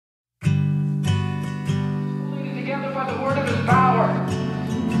by the word of his power.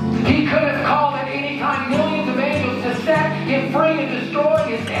 He could have called at any time millions of angels to set him free and destroy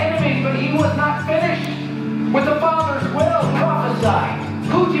his enemies, but he was not finished with the Father's will. Prophesy.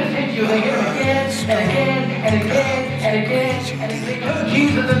 Who just hit you? They hit him again and again and again and again. And they took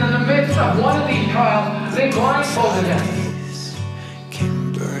Jesus, and in the midst of one of these trials, they blindfolded him.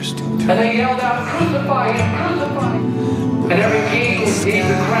 And they yelled out, crucify him, crucify him. And every king needs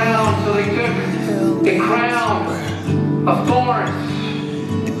a crown, so they took a crown of thorns.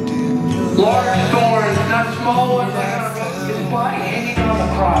 Large thorns, not small ones, like on his body hanging on the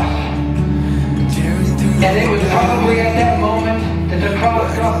cross. And it was probably at that moment that the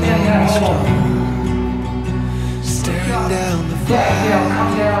cross dropped in that hole. Exhale,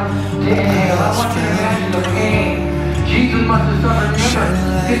 come down to inhale. I want you to imagine the pain Jesus must have suffered.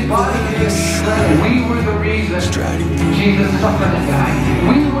 Remember, his body is shredded. We were the reason Jesus suffered and died.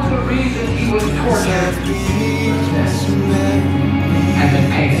 We were the reason he was tortured and then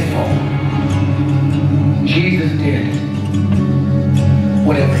paid in full. Jesus did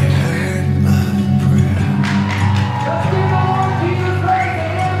whatever it took.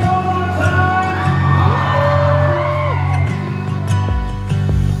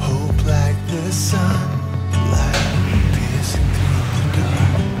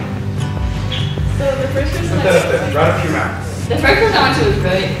 Right up your mouth. The first person I went to was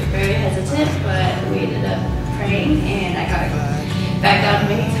very hesitant, but we ended up praying, and I got back down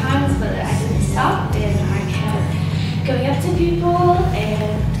many times, but I didn't stop, and I kept going up to people,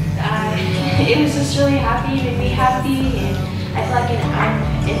 and it was just really happy, made me happy, and I feel like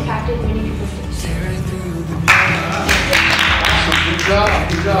I've impacted many people's lives. Good job,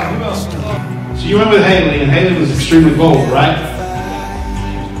 good job. So you went with Haley, and Haley was extremely bold, right?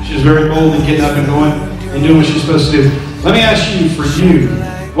 She was very bold in getting up and going and doing what she's supposed to do. Let me ask you, for you,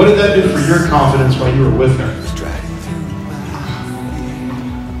 what did that do for your confidence while you were with her?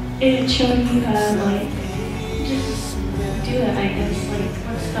 It showed me how, like, just do it, I guess, like,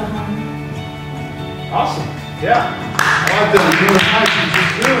 what's the harm? Awesome. Yeah. I like that you were nice and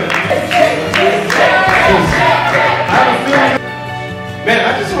just do it. I have a feeling. Man,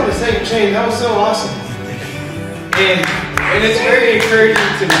 I just want to say, Shane, that was so awesome. And it's very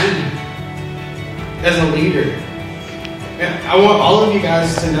encouraging to me as a leader. And I want all of you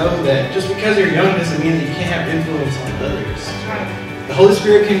guys to know that just because you're young doesn't mean that you can't have influence on others. The Holy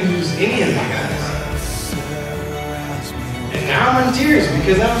Spirit can use any of you guys. And now I'm in tears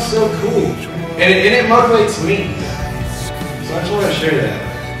because that was so cool. And it motivates me. So I just want to share that.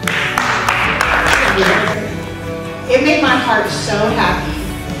 It made my heart so happy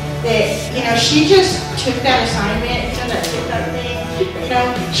that, she just took that assignment, that TikTok thing,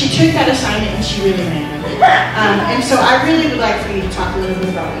 she took that assignment and she really ran with it. And so I really would like for you to talk a little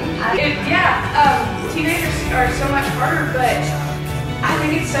bit about what you did. Teenagers are so much harder, but I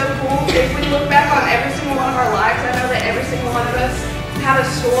think it's so cool. If we look back on every single one of our lives, I know that every single one of us have a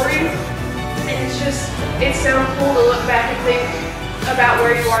story, and it's so cool to look back and think about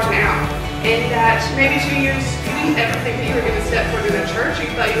where you are now. And that maybe 2 years, you didn't ever think that you were going to step foot in a church.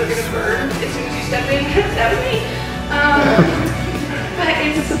 You thought you were going to burn as soon as you stepped in. That was me. But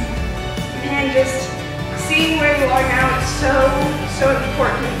just seeing where you are now, it's so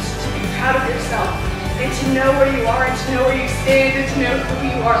important to be proud of yourself and to know where you are and to know where you stand and to know who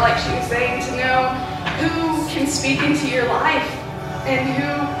you are, like she was saying, to know who can speak into your life and who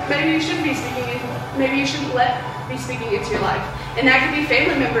maybe you shouldn't be speaking in, maybe you shouldn't let be speaking into your life. And that can be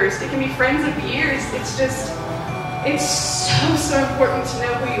family members, it can be friends of years. It's so important to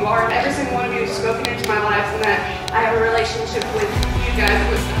know who you are. And every single one of you has spoken into my life, and that I have a relationship with you guys,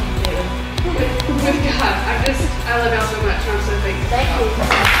 with God. I love y'all so much, and I'm so thankful. Thank you.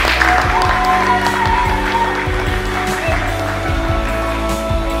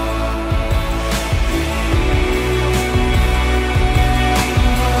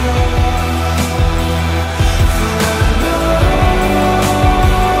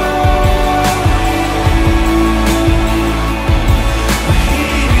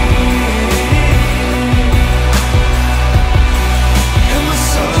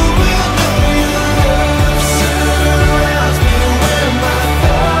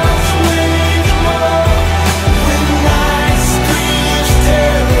 My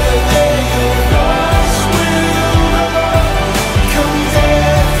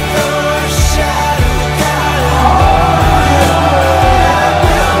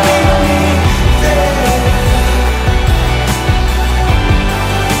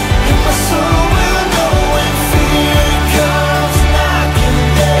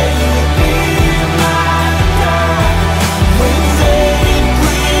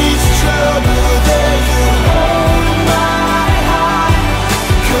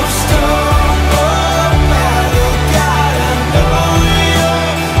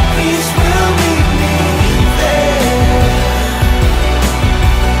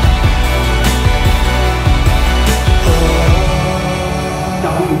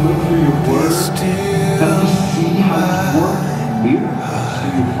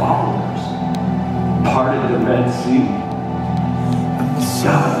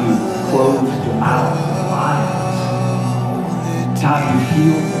you closed your mouth to lions. God, you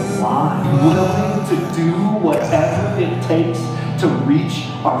healed the blind, willing to do whatever it takes to reach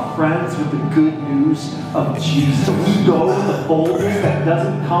our friends with the good news of Jesus. So we go with the boldness that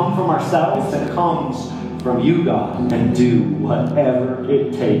doesn't come from ourselves, that comes from you, God, and do whatever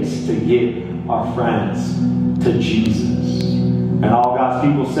it takes to get our friends to Jesus. And all God's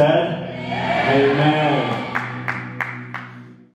people said, amen.